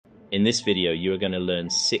In this video, you are going to learn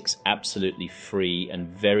 6 absolutely free and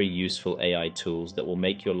very useful AI tools that will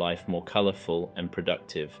make your life more colorful and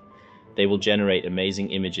productive. They will generate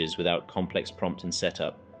amazing images without complex prompt and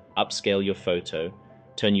setup, upscale your photo,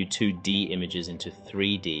 turn your 2D images into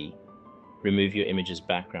 3D, remove your image's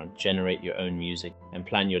background, generate your own music, and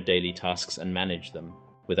plan your daily tasks and manage them.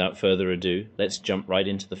 Without further ado, let's jump right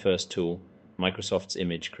into the first tool, Microsoft's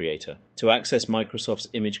Image Creator. To access Microsoft's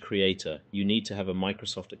Image Creator, you need to have a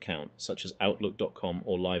Microsoft account, such as Outlook.com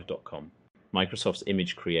or Live.com. Microsoft's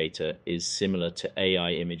Image Creator is similar to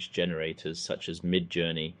AI image generators such as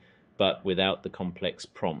Midjourney, but without the complex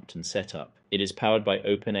prompt and setup. It is powered by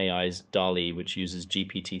OpenAI's DALL-E, which uses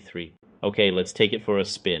GPT-3. Okay, let's take it for a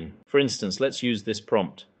spin. For instance, let's use this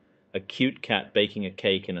prompt. A cute cat baking a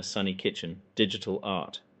cake in a sunny kitchen, digital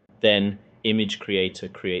art. Then, Image Creator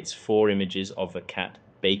creates 4 images of a cat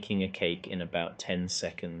baking a cake in about 10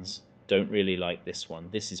 seconds. Don't really like this one.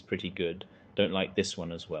 This is pretty good. Don't like this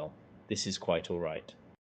one as well. This is quite alright.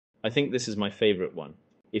 I think this is my favorite one.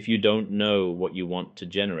 If you don't know what you want to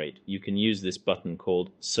generate, you can use this button called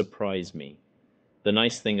Surprise Me. The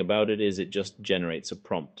nice thing about it is it just generates a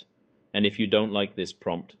prompt. And if you don't like this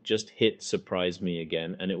prompt, just hit Surprise Me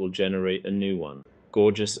again and it will generate a new one.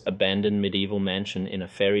 Gorgeous abandoned medieval mansion in a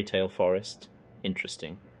fairy tale forest.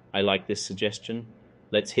 Interesting. I like this suggestion.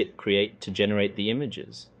 Let's hit Create to generate the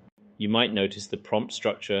images. You might notice the prompt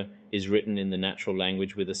structure is written in the natural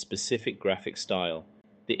language with a specific graphic style.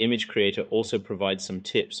 The Image Creator also provides some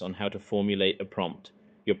tips on how to formulate a prompt.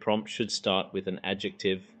 Your prompt should start with an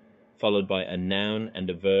adjective, followed by a noun and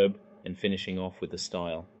a verb, and finishing off with a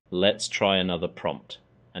style. Let's try another prompt.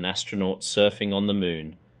 An astronaut surfing on the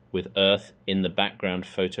moon, with Earth in the background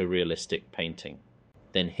photorealistic painting.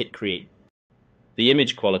 Then hit Create. The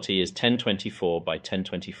image quality is 1024 by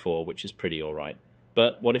 1024, which is pretty alright.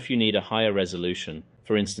 But what if you need a higher resolution?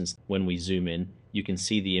 For instance, when we zoom in, you can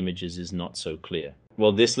see the images is not so clear.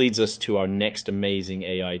 Well, this leads us to our next amazing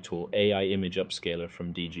AI tool, AI Image Upscaler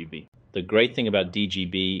from DGB. The great thing about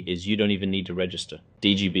DGB is you don't even need to register.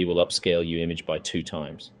 DGB will upscale your image by 2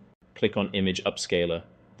 times. Click on Image Upscaler,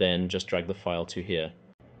 then just drag the file to here.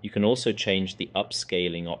 You can also change the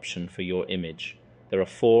upscaling option for your image. There are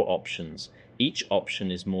 4 options. Each option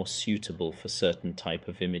is more suitable for certain type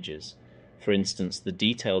of images. For instance, the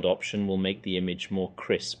detailed option will make the image more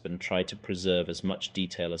crisp and try to preserve as much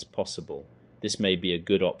detail as possible. This may be a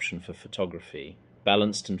good option for photography.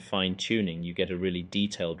 Balanced and fine-tuning, you get a really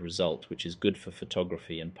detailed result, which is good for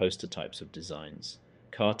photography and poster types of designs.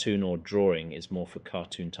 Cartoon or drawing is more for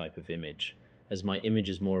cartoon type of image. As my image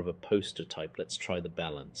is more of a poster type, let's try the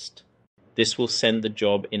balanced. This will send the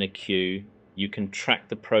job in a queue. You can track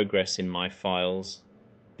the progress in My Files.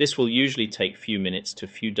 This will usually take few minutes to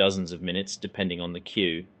few dozens of minutes, depending on the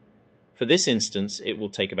queue. For this instance, it will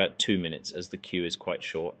take about 2 minutes, as the queue is quite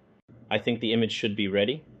short. I think the image should be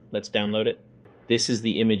ready. Let's download it. This is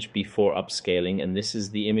the image before upscaling, and this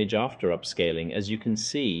is the image after upscaling. As you can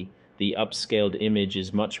see, the upscaled image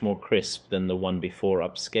is much more crisp than the one before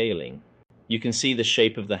upscaling. You can see the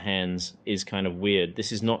shape of the hands is kind of weird.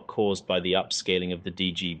 This is not caused by the upscaling of the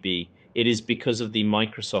DGB. It is because of the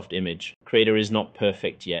Microsoft Image Creator is not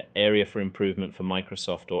perfect yet. Area for improvement for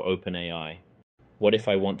Microsoft or OpenAI. What if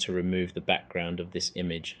I want to remove the background of this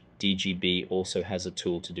image? DGB also has a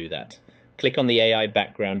tool to do that. Click on the AI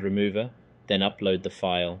background remover, then upload the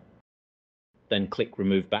file. Then click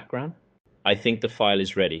Remove Background. I think the file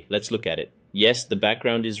is ready. Let's look at it. Yes, the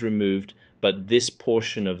background is removed, but this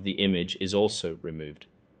portion of the image is also removed.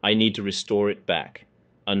 I need to restore it back.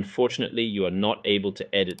 Unfortunately, you are not able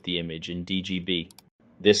to edit the image in DGB.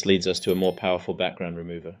 This leads us to a more powerful background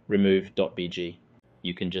remover, remove.bg.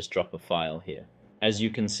 You can just drop a file here. As you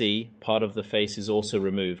can see, part of the face is also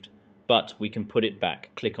removed, but we can put it back.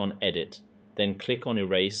 Click on Edit, then click on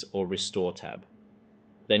Erase or Restore tab.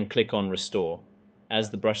 Then click on Restore. As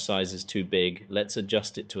the brush size is too big, let's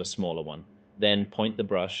adjust it to a smaller one. Then point the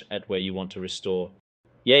brush at where you want to restore.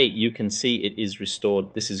 Yay, you can see it is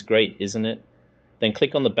restored. This is great, isn't it? Then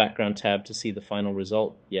click on the background tab to see the final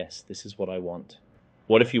result. Yes, this is what I want.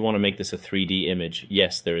 What if you want to make this a 3D image?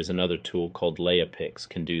 Yes, there is another tool called LayerPix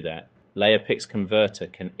can do that. LayerPix Converter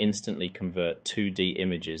can instantly convert 2D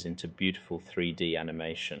images into beautiful 3D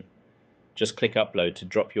animation. Just click Upload to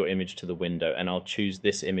drop your image to the window, and I'll choose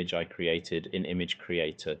this image I created in Image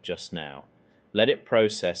Creator just now. Let it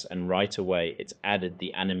process, and right away it's added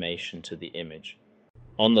the animation to the image.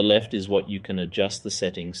 On the left is what you can adjust the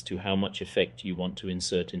settings to how much effect you want to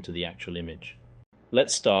insert into the actual image.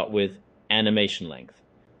 Let's start with animation length.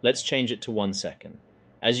 Let's change it to 1 second.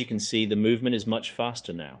 As you can see, the movement is much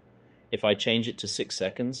faster now. If I change it to 6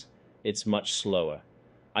 seconds, it's much slower.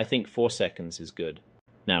 I think 4 seconds is good.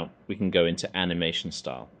 Now we can go into animation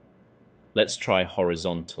style. Let's try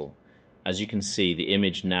horizontal. As you can see, the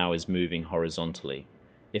image now is moving horizontally.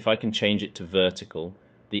 If I can change it to vertical,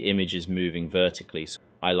 the image is moving vertically. So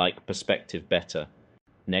I like perspective better.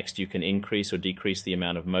 Next, you can increase or decrease the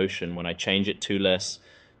amount of motion. When I change it to less,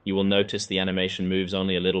 you will notice the animation moves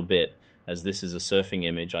only a little bit. As this is a surfing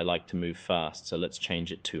image, I like to move fast, so let's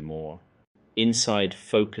change it to more. Inside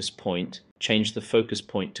focus point, change the focus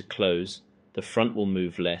point to close. The front will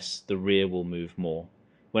move less, the rear will move more.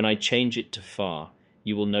 When I change it to far,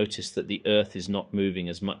 you will notice that the earth is not moving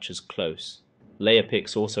as much as close.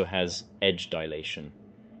 LayerPix also has edge dilation.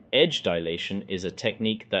 Edge dilation is a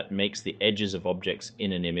technique that makes the edges of objects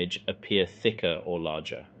in an image appear thicker or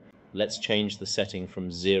larger. Let's change the setting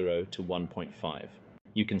from 0 to 1.5.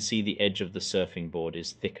 You can see the edge of the surfing board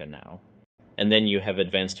is thicker now. And then you have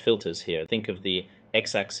advanced filters here. Think of the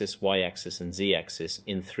x-axis, y-axis, and z-axis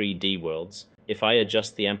in 3D worlds. If I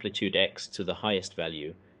adjust the amplitude x to the highest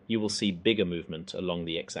value, you will see bigger movement along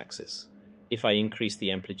the x-axis. If I increase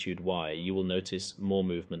the amplitude y, you will notice more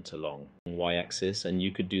movement along the y-axis, and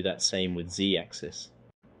you could do that same with z-axis.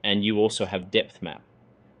 And you also have depth map.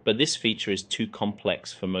 But this feature is too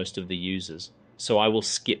complex for most of the users, so I will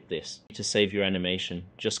skip this. To save your animation,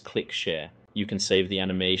 just click share. You can save the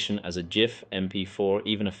animation as a GIF, MP4,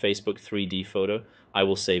 even a Facebook 3D photo. I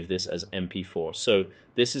will save this as MP4. So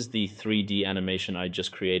this is the 3D animation I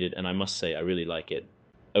just created, and I must say I really like it.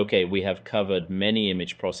 Okay, we have covered many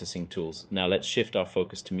image processing tools. Now let's shift our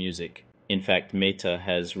focus to music. In fact, Meta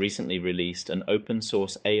has recently released an open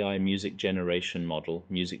source AI music generation model,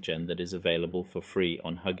 MusicGen, that is available for free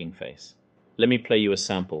on Hugging Face. Let me play you a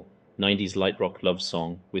sample, 90s light rock love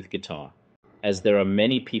song with guitar. As there are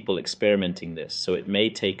many people experimenting this, so it may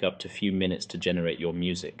take up to a few minutes to generate your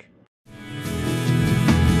music.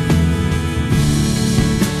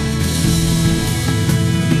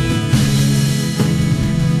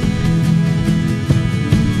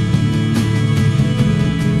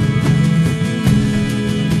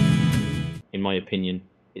 In my opinion,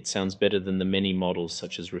 it sounds better than the many models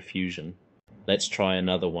such as Refusion. Let's try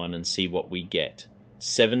another one and see what we get.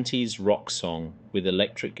 70s rock song with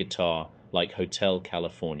electric guitar like Hotel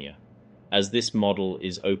California. As this model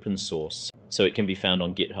is open source, so it can be found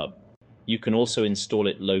on GitHub. You can also install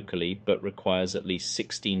it locally, but requires at least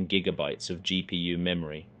 16 gigabytes of GPU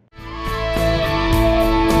memory.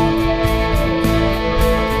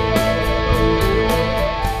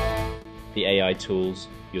 The AI tools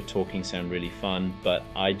you're talking sound really fun, but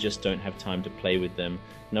I just don't have time to play with them.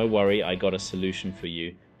 No worry, I got a solution for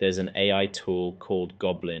you. There's an AI tool called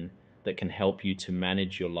Goblin that can help you to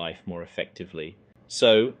manage your life more effectively.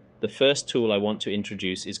 So, the first tool I want to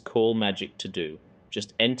introduce is Call Magic To Do.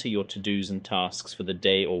 Just enter your to-dos and tasks for the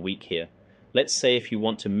day or week here. Let's say if you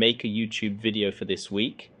want to make a YouTube video for this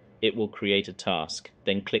week, it will create a task.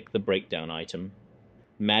 Then click the breakdown item.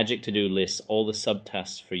 Magic To Do lists all the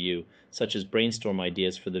subtasks for you, such as brainstorm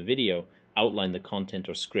ideas for the video, outline the content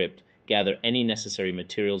or script, gather any necessary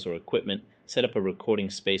materials or equipment, set up a recording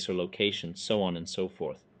space or location, so on and so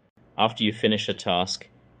forth. After you finish a task,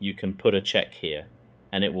 you can put a check here,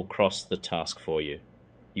 and it will cross the task for you.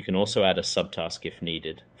 You can also add a subtask if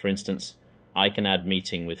needed. For instance, I can add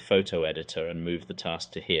meeting with photo editor and move the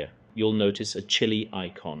task to here. You'll notice a chili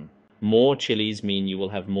icon. More chilies mean you will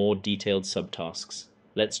have more detailed subtasks.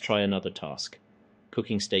 Let's try another task.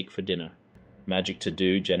 Cooking steak for dinner. Magic To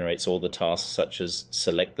Do generates all the tasks such as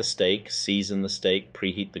select the steak, season the steak,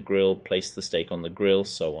 preheat the grill, place the steak on the grill,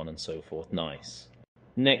 so on and so forth. Nice.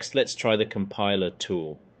 Next, let's try the compiler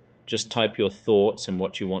tool. Just type your thoughts and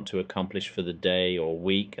what you want to accomplish for the day or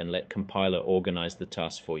week and let compiler organize the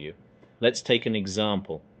task for you. Let's take an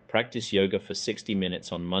example. Practice yoga for 60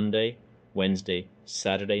 minutes on Monday, Wednesday,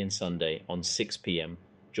 Saturday and Sunday on 6 p.m.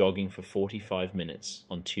 Jogging for 45 minutes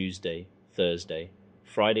on Tuesday, Thursday,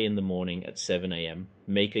 Friday in the morning at 7 a.m.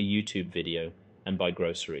 Make a YouTube video and buy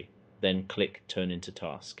grocery. Then click Turn into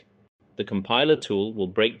Task. The compiler tool will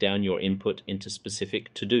break down your input into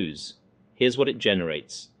specific to-dos. Here's what it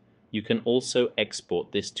generates. You can also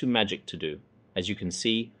export this to Magic To Do. As you can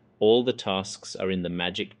see, all the tasks are in the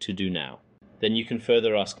Magic To Do now. Then you can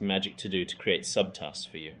further ask Magic To Do to create subtasks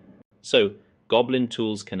for you. So, Goblin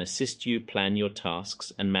tools can assist you plan your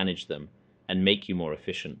tasks and manage them, and make you more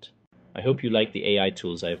efficient. I hope you like the AI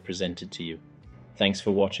tools I have presented to you. Thanks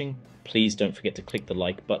for watching. Please don't forget to click the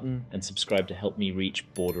like button and subscribe to help me reach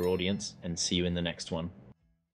broader audience, and see you in the next one.